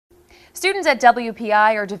Students at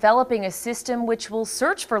WPI are developing a system which will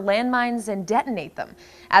search for landmines and detonate them.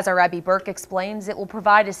 As our Abbey Burke explains, it will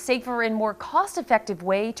provide a safer and more cost-effective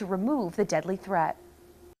way to remove the deadly threat.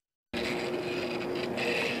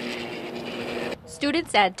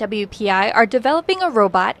 Students at WPI are developing a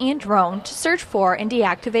robot and drone to search for and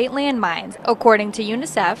deactivate landmines. According to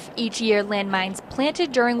UNICEF, each year landmines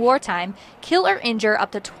planted during wartime kill or injure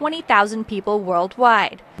up to 20,000 people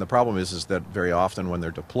worldwide. The problem is that very often when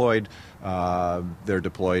they're deployed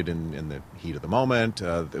in the heat of the moment,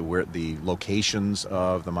 where the locations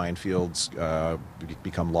of the minefields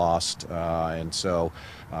become lost, and so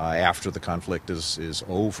after the conflict is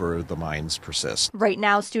over, the mines persist. Right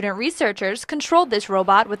now, student researchers control this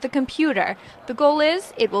robot with a computer. The goal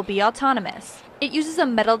is it will be autonomous. It uses a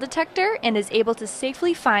metal detector and is able to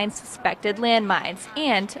safely find suspected landmines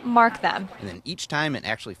and mark them. And then each time it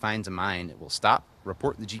actually finds a mine, it will stop,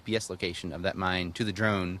 report the GPS location of that mine to the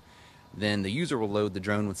drone. Then the user will load the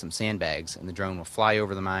drone with some sandbags, and the drone will fly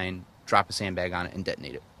over the mine, drop a sandbag on it, and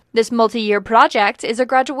detonate it. This multi-year project is a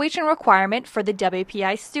graduation requirement for the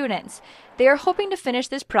WPI students. They are hoping to finish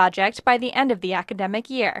this project by the end of the academic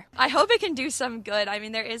year. I hope it can do some good. I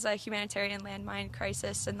mean, there is a humanitarian landmine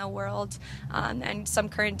crisis in the world, and some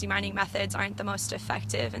current demining methods aren't the most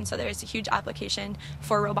effective, and so there is a huge application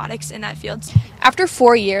for robotics in that field. After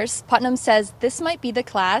 4 years, Putnam says this might be the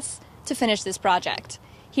class to finish this project.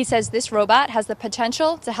 He says this robot has the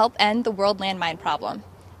potential to help end the world landmine problem.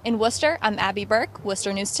 In Worcester, I'm Abbey Burke,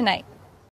 Worcester News Tonight.